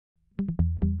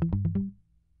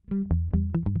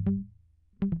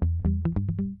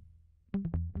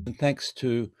Thanks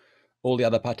to all the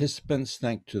other participants.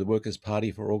 Thanks to the Workers'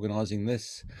 Party for organising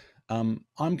this. I'm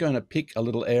going to pick a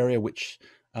little area which,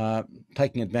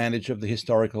 taking advantage of the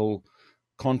historical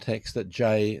context that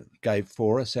Jay gave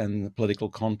for us and the political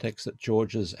context that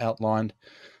George has outlined,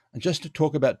 and just to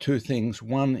talk about two things.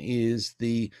 One is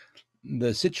the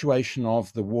situation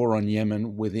of the war on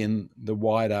Yemen within the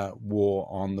wider war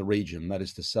on the region. That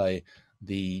is to say,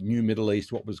 the New Middle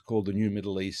East, what was called the New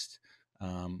Middle East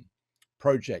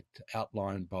project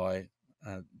outlined by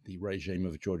the regime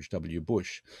of George W.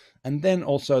 Bush, and then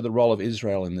also the role of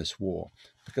Israel in this war,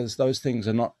 because those things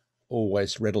are not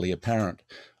always readily apparent.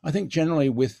 I think generally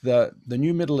with the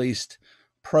New Middle East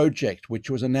project, which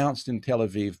was announced in Tel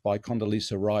Aviv by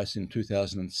Condoleezza Rice in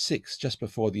 2006, just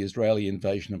before the Israeli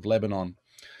invasion of Lebanon,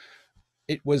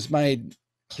 it was made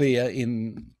clear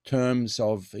in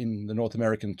the North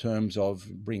American terms of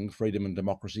bringing freedom and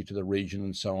democracy to the region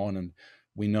and so on. And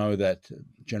we know that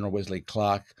General Wesley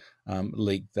Clark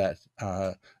leaked that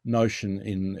notion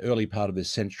in the early part of this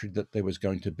century that there was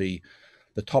going to be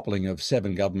the toppling of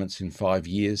 7 governments in 5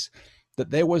 years,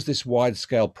 that there was this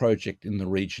wide-scale project in the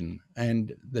region.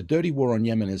 And the dirty war on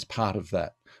Yemen is part of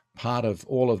that, part of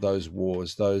all of those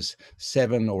wars, those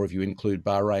 7, or if you include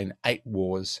Bahrain, 8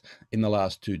 wars in the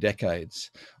last 2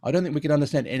 decades. I don't think we can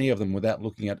understand any of them without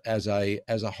looking at as a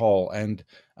whole. And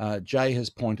Jay has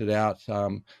pointed out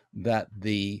that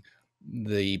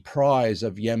the prize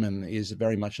of Yemen is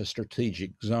very much a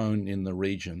strategic zone in the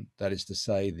region. That is to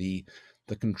say, the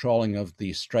controlling of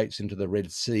the straits into the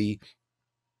Red Sea.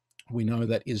 We know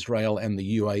that Israel and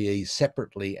the UAE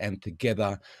separately and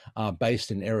together are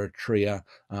based in Eritrea,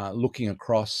 looking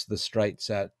across the straits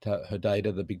at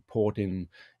Hodeidah, the big port in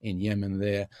Yemen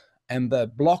there. And the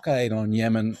blockade on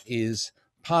Yemen is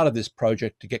part of this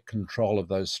project to get control of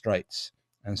those straits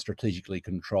and strategically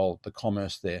control the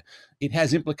commerce there. It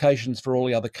has implications for all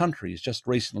the other countries. Just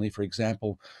recently, for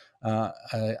example,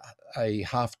 a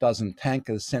half dozen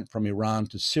tankers sent from Iran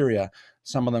to Syria.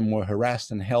 Some of them were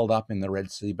harassed and held up in the Red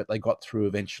Sea, but they got through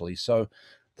eventually. So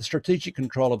the strategic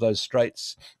control of those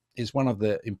straits is one of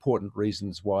the important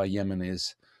reasons why Yemen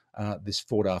is this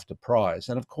sought-after prize.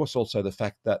 And of course, also the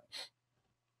fact that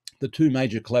the 2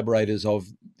 major collaborators of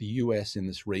the US in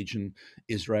this region,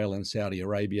 Israel and Saudi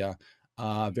Arabia,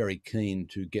 are very keen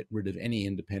to get rid of any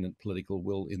independent political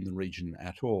will in the region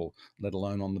at all, let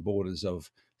alone on the borders of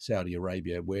Saudi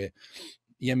Arabia, where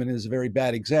Yemen is a very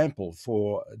bad example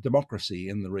for democracy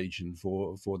in the region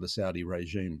for the Saudi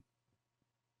regime.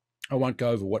 I won't go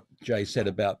over what Jay said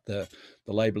about the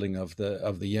labelling of the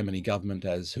Yemeni government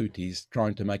as Houthis,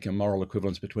 trying to make a moral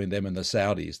equivalence between them and the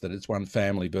Saudis, that it's one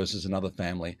family versus another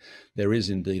family. There is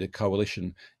indeed a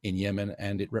coalition in Yemen,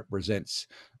 and it represents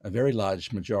a very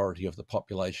large majority of the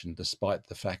population, despite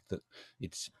the fact that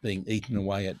it's being eaten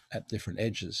away at different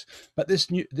edges. But this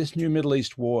new Middle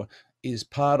East war is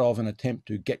part of an attempt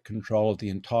to get control of the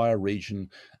entire region,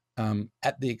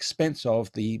 at the expense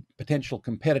of the potential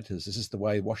competitors. This is the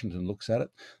way Washington looks at it,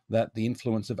 that the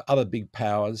influence of other big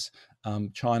powers,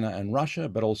 China and Russia,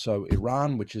 but also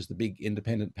Iran, which is the big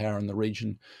independent power in the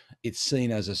region, it's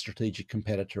seen as a strategic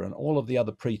competitor. And all of the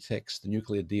other pretexts, the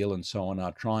nuclear deal and so on,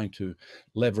 are trying to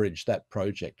leverage that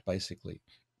project, basically.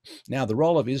 Now, the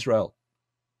role of Israel,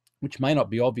 which may not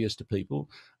be obvious to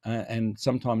people, and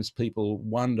sometimes people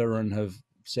wonder and have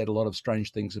said a lot of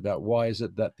strange things about why is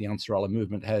it that the Ansarullah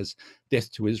movement has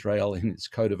death to Israel in its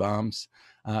coat of arms,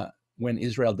 when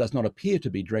Israel does not appear to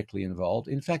be directly involved.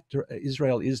 In fact,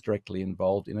 Israel is directly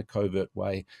involved in a covert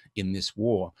way in this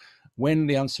war. When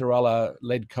the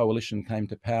Ansarullah-led coalition came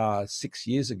to power 6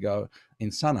 years ago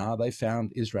in Sana'a, they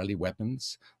found Israeli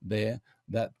weapons there,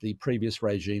 that the previous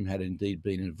regime had indeed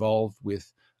been involved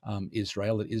with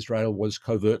Israel, that Israel was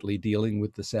covertly dealing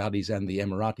with the Saudis and the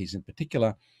Emiratis in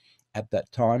particular at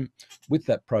that time with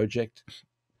that project.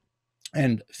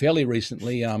 And fairly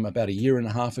recently, about a year and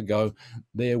a half ago,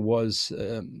 there was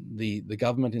the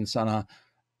government in Sana'a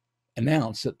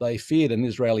announced that they feared an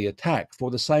Israeli attack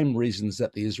for the same reasons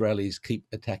that the Israelis keep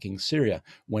attacking Syria.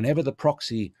 Whenever the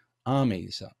proxy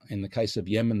armies, in the case of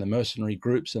Yemen, the mercenary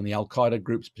groups and the Al-Qaeda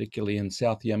groups, particularly in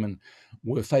South Yemen,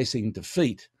 were facing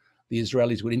defeat, the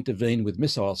Israelis would intervene with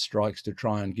missile strikes to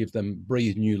try and give them,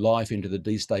 breathe new life into the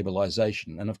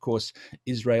destabilization. And of course,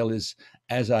 Israel is,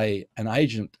 as an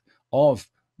agent of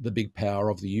the big power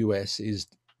of the US, is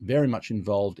very much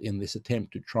involved in this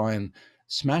attempt to try and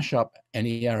smash up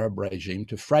any Arab regime,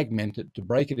 to fragment it, to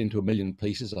break it into a million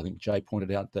pieces. I think Jay pointed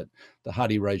out that the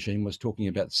Hadi regime was talking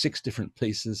about 6 different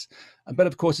pieces. But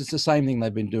of course, it's the same thing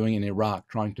they've been doing in Iraq,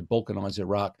 trying to balkanize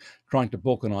Iraq, trying to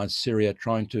balkanize Syria,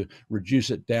 trying to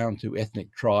reduce it down to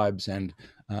ethnic tribes and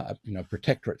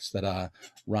protectorates that are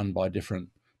run by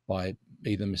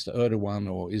either Mr.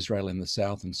 Erdogan or Israel in the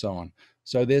south and so on.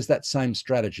 So there's that same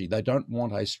strategy. They don't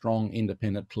want a strong,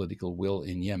 independent political will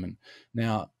in Yemen.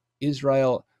 Now,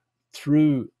 Israel,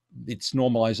 through its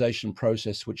normalization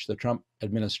process, which the Trump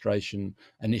administration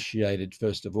initiated,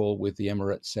 first of all, with the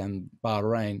Emirates and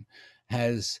Bahrain,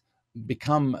 has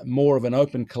become more of an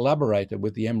open collaborator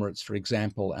with the Emirates, for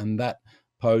example, and that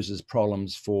poses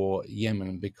problems for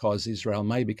Yemen because Israel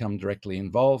may become directly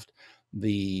involved.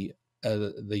 The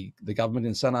government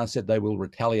in Sana'a said they will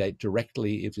retaliate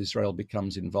directly if Israel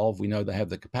becomes involved. We know they have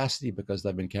the capacity because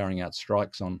they've been carrying out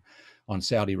strikes on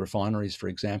Saudi refineries, for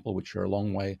example, which are a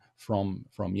long way from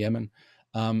Yemen.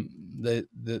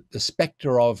 The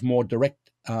specter of more direct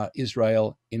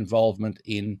Israel involvement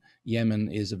in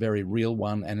Yemen is a very real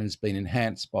one and has been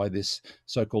enhanced by this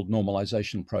so-called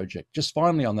normalization project. Just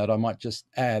finally on that, I might just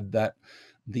add that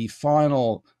the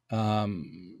final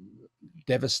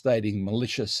devastating,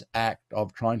 malicious act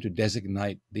of trying to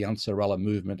designate the Ansarullah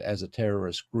movement as a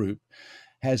terrorist group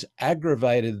has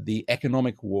aggravated the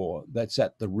economic war that's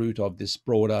at the root of this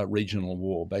broader regional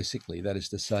war, basically. That is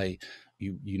to say,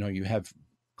 you have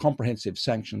comprehensive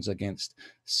sanctions against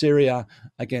Syria,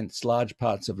 against large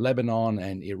parts of Lebanon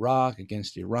and Iraq,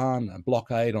 against Iran, a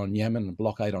blockade on Yemen, a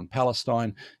blockade on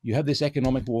Palestine. You have this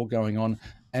economic war going on,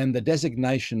 and the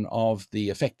designation of the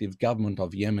effective government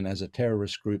of Yemen as a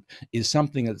terrorist group is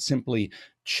something that simply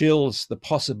chills the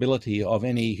possibility of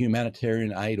any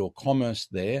humanitarian aid or commerce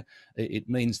there. It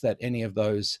means that any of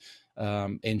those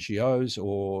NGOs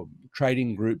or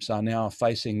trading groups are now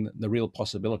facing the real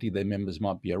possibility their members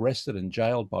might be arrested and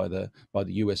jailed by the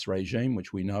US regime,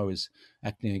 which we know is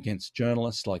acting against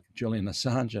journalists like Julian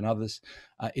Assange and others.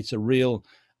 It's a real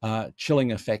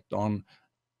chilling effect on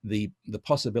the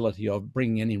possibility of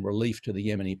bringing any relief to the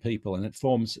Yemeni people, and it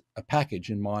forms a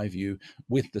package, in my view,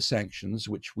 with the sanctions,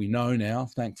 which we know now,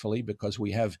 thankfully, because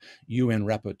we have UN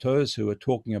rapporteurs who are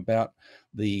talking about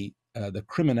the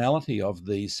criminality of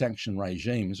these sanction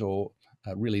regimes, or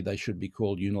really they should be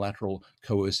called unilateral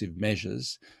coercive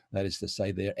measures. That is to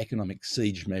say, they're economic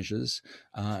siege measures,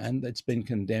 and it's been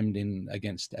condemned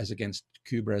as against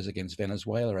Cuba, as against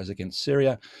Venezuela, as against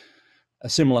Syria. A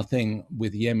similar thing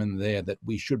with Yemen there, that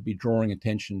we should be drawing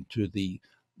attention to the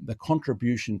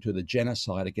contribution to the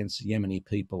genocide against the Yemeni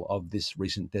people of this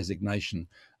recent designation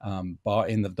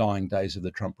in the dying days of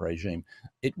the Trump regime.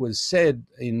 It was said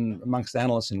amongst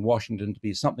analysts in Washington to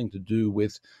be something to do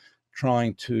with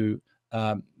trying to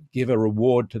give a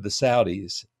reward to the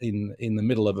Saudis in the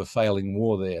middle of a failing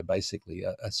war there, basically,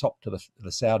 a sop to the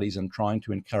Saudis and trying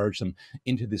to encourage them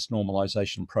into this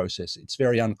normalization process. It's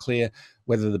very unclear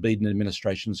whether the Biden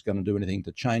administration is going to do anything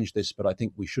to change this, but I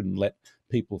think we shouldn't let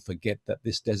people forget that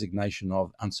this designation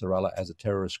of Ansarullah as a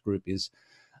terrorist group is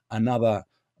another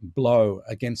blow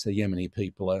against the Yemeni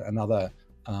people, another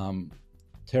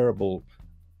terrible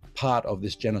part of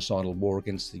this genocidal war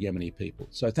against the Yemeni people.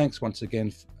 So thanks once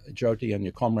again, Jyoti and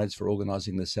your comrades, for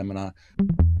organising this seminar.